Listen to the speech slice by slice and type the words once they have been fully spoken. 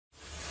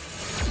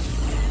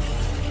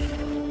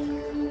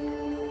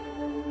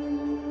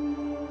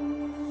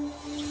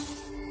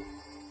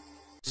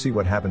See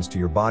what happens to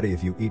your body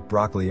if you eat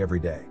broccoli every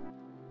day.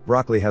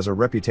 Broccoli has a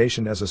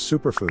reputation as a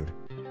superfood.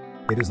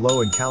 It is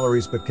low in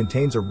calories but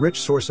contains a rich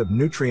source of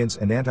nutrients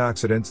and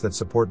antioxidants that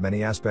support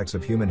many aspects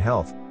of human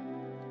health.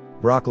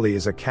 Broccoli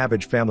is a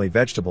cabbage family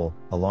vegetable,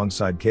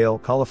 alongside kale,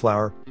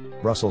 cauliflower,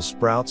 Brussels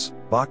sprouts,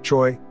 bok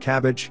choy,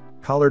 cabbage,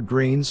 collard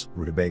greens,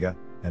 rutabaga,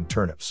 and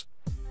turnips.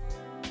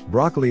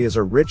 Broccoli is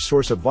a rich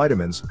source of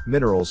vitamins,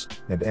 minerals,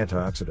 and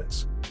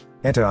antioxidants.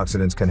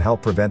 Antioxidants can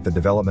help prevent the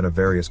development of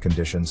various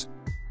conditions.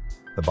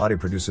 The body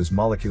produces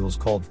molecules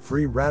called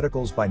free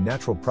radicals by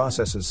natural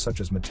processes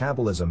such as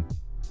metabolism,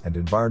 and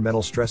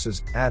environmental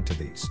stresses add to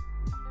these.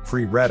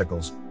 Free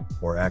radicals,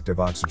 or active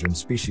oxygen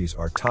species,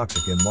 are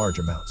toxic in large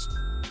amounts.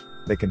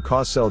 They can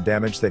cause cell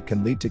damage that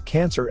can lead to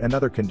cancer and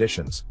other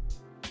conditions.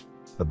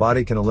 The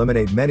body can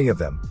eliminate many of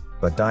them,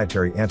 but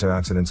dietary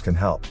antioxidants can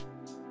help.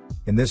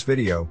 In this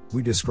video,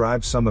 we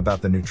describe some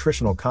about the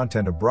nutritional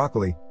content of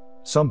broccoli,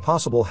 some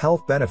possible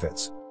health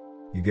benefits.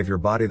 You give your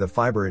body the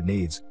fiber it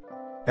needs.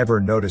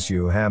 Ever notice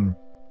you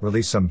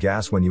release some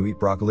gas when you eat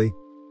broccoli?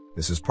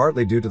 This is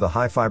partly due to the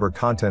high fiber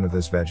content of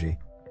this veggie.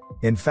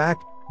 In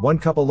fact, 1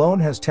 cup alone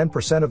has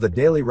 10% of the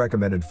daily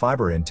recommended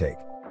fiber intake.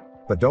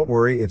 But don't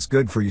worry, it's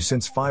good for you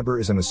since fiber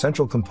is an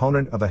essential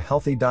component of a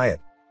healthy diet.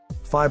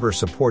 Fiber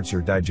supports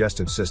your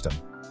digestive system.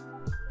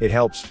 It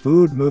helps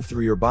food move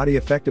through your body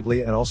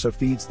effectively and also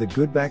feeds the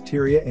good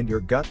bacteria in your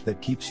gut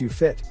that keeps you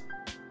fit.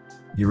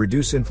 You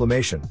reduce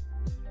inflammation.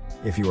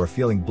 If you are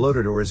feeling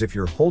bloated or as if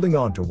you're holding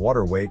on to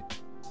water weight,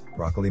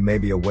 broccoli may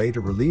be a way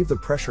to relieve the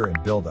pressure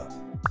and buildup.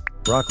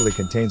 Broccoli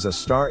contains a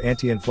star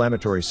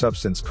anti-inflammatory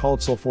substance called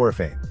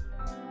sulforaphane.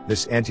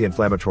 This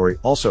anti-inflammatory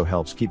also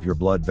helps keep your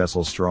blood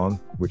vessels strong,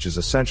 which is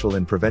essential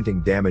in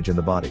preventing damage in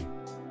the body.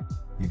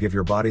 You give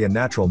your body a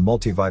natural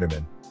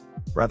multivitamin.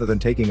 Rather than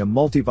taking a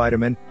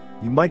multivitamin,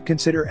 you might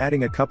consider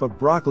adding a cup of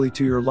broccoli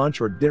to your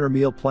lunch or dinner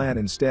meal plan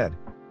instead.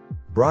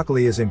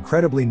 Broccoli is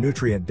incredibly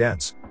nutrient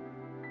dense.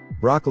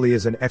 Broccoli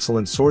is an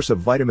excellent source of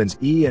vitamins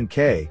E and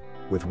K,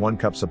 with 1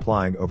 cup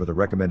supplying over the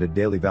recommended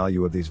daily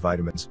value of these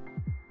vitamins.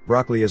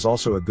 Broccoli is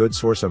also a good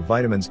source of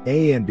vitamins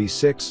A and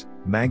B6,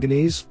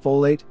 manganese,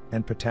 folate,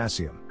 and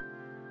potassium.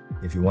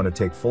 If you want to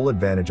take full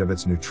advantage of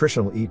its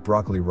nutritional, eat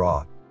broccoli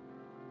raw.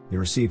 You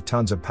receive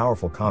tons of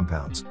powerful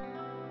compounds.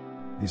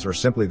 These are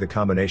simply the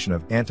combination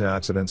of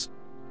antioxidants,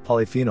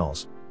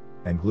 polyphenols,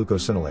 and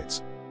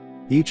glucosinolates.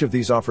 Each of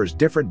these offers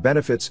different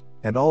benefits,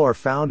 and all are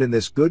found in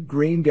this good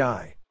green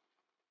guy.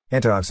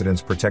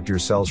 Antioxidants protect your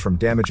cells from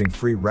damaging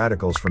free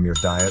radicals from your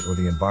diet or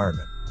the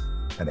environment.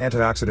 An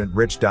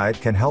antioxidant-rich diet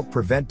can help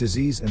prevent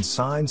disease and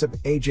signs of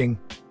aging.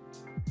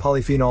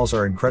 Polyphenols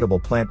are incredible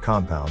plant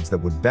compounds that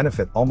would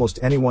benefit almost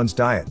anyone's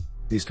diet.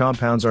 These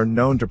compounds are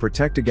known to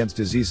protect against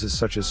diseases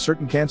such as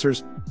certain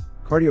cancers,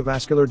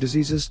 cardiovascular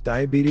diseases,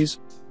 diabetes,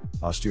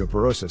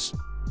 osteoporosis,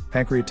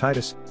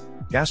 pancreatitis,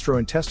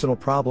 gastrointestinal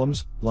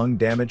problems, lung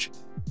damage,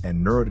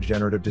 and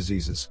neurodegenerative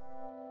diseases.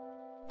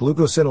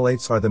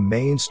 Glucosinolates are the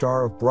main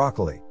star of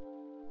broccoli.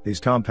 These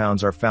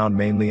compounds are found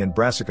mainly in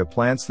brassica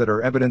plants that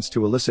are evidence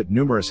to elicit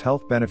numerous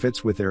health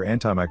benefits with their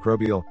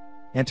antimicrobial,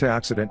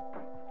 antioxidant,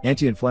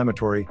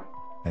 anti-inflammatory,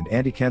 and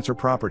anti-cancer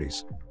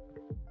properties.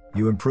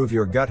 You improve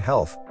your gut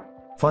health.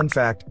 Fun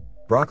fact,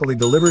 broccoli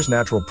delivers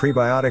natural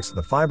prebiotics,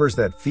 the fibers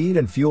that feed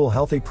and fuel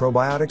healthy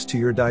probiotics to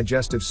your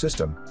digestive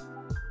system.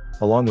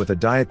 Along with a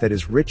diet that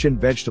is rich in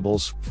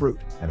vegetables, fruit,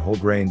 and whole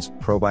grains,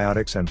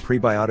 probiotics and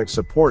prebiotics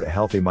support a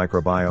healthy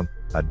microbiome,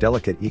 a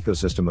delicate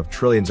ecosystem of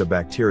trillions of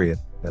bacteria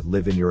that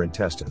live in your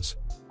intestines.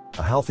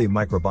 A healthy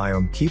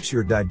microbiome keeps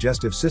your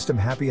digestive system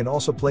happy and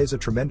also plays a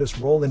tremendous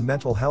role in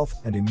mental health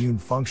and immune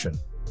function.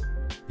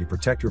 You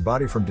protect your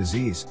body from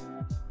disease.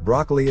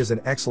 Broccoli is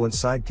an excellent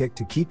sidekick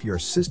to keep your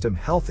system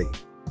healthy.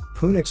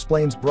 Poon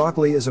explains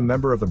broccoli is a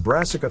member of the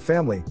brassica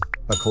family,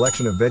 a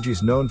collection of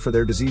veggies known for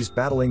their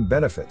disease-battling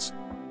benefits.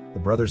 The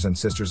brothers and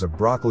sisters of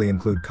broccoli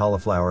include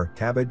cauliflower,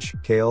 cabbage,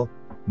 kale,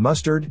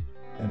 mustard,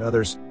 and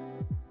others.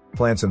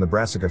 Plants in the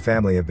brassica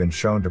family have been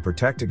shown to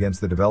protect against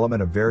the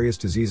development of various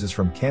diseases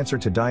from cancer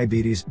to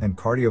diabetes and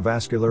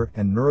cardiovascular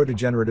and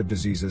neurodegenerative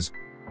diseases.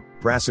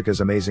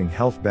 Brassica's amazing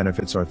health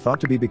benefits are thought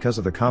to be because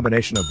of the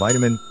combination of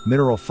vitamin,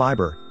 mineral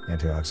fiber,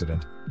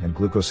 antioxidant, and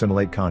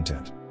glucosinolate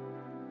content.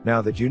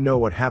 Now that you know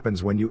what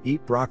happens when you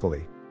eat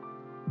broccoli,